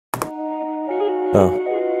Oh,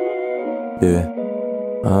 yeah.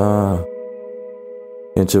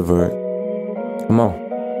 Introvert. Come on.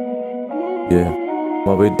 Yeah.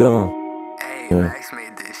 What we doing? Hey, Yeah. Maxx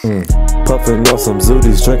made this shit. Puffin' on some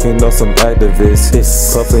zooties, drinking on some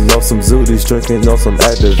activists. Puffin' on some zooties, drinking on some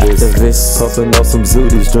activists. Puffin' on some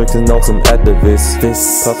zooties, drinking on some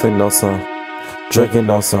activists. Puffin' on some, drinking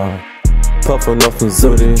on some. Puffin' on some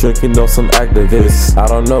zooties, drinking on some activists. I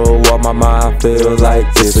don't know why my mind feels like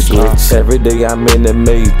it's a glitch. Every day I'm in the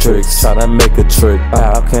matrix, tryna make a trick.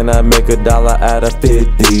 How can I make $1 out of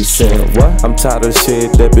 50 cents? What? I'm tired of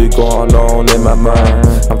shit that be going on in my mind.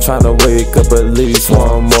 I'm tryna wake up at least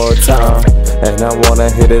one more time, and I wanna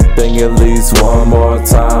hit a thing at least one more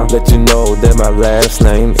time. Let you know that my last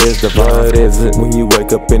name is Devon. What is it? When you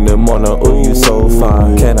wake up in the morning, ooh, you so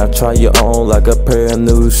fine. Can I try you on like a pair of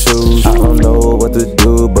new shoes? I don't know what to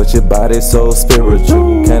do, but your body's so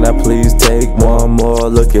spiritual. Can I please take one more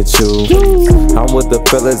look at you? I'm with the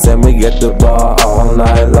fellas and we get the bar all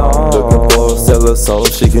night long, looking for a seller so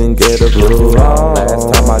she can get a blue on.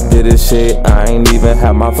 Last time I did this shit, I ain't even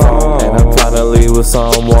have my phone, and I'm trying to leave with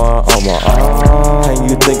someone on my own. And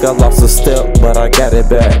you think I lost a step, but I got it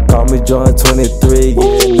back. Call me Jordan 23,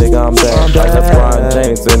 yeah, nigga, I'm back. Like LeBron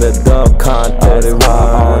James in the dunk contest.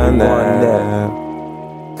 I'm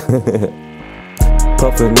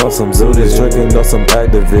Puffin' on some zooties, drinking on some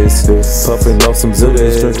activists. Puffin' on some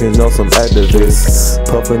zooties, drinking on some activists.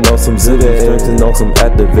 Puffin' on some zooties, drinking on some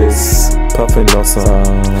activists. Puffin' on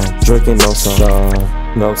some, drinking on some.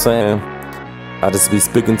 You know what I'm saying? I just be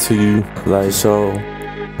speaking to you like show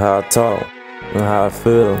how I talk and how I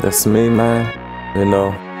feel. That's me, man. You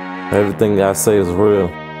know, everything I say is real.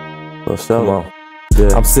 So show on.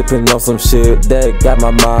 Yeah. I'm sipping on some shit that got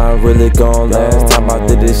my mind really gone. Last time I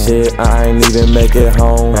did this shit, I ain't even make it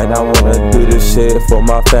home. And I wanna do this shit for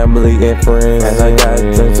my family and friends. And I got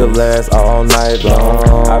drinks to last all night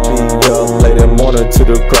long. I be up late in the morning to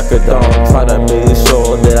the crack of dawn, try to make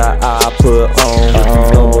sure that I put on. If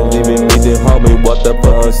you don't believe in me, then homie, what the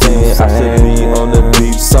fuck you saying? I should be on the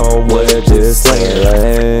beach somewhere just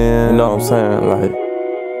saying. You know what I'm saying? Like,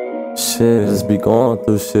 shit, just be going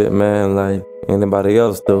through shit, man. Like anybody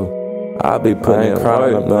else do. I be putting it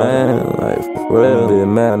right, man. Like for real, be a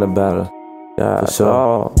man about it. Yeah, for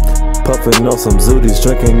sure. Puffin' on some zooties,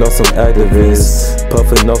 drinking on some activists.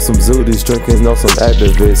 Puffin' on some zooties, drinking on some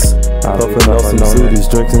activists. Puffin' on some zooties,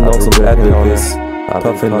 drinking on some activists.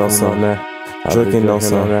 Puffin' on some that, drinking on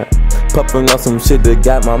some that. Puffin' on some shit that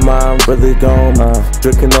got my mind really gone.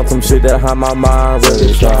 Drinking on some shit that had my mind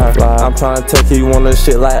really gone. I'm trying to take you on a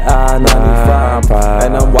shit like I-95,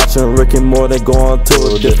 and I'm watching Rick and Morty going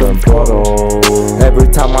to a different portal. Every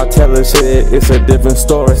time I tell a shit, it's a different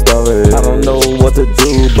story. I don't know what to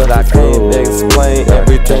do, but I can't explain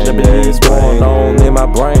everything that be going on in my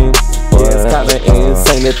brain. Yeah, it's kinda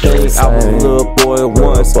insane to think I was a little boy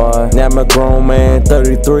once, now I'm a grown man,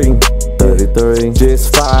 33.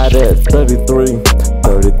 Just fired at 33.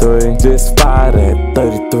 Just fired at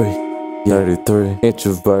 33.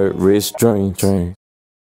 Introvert, rich dream.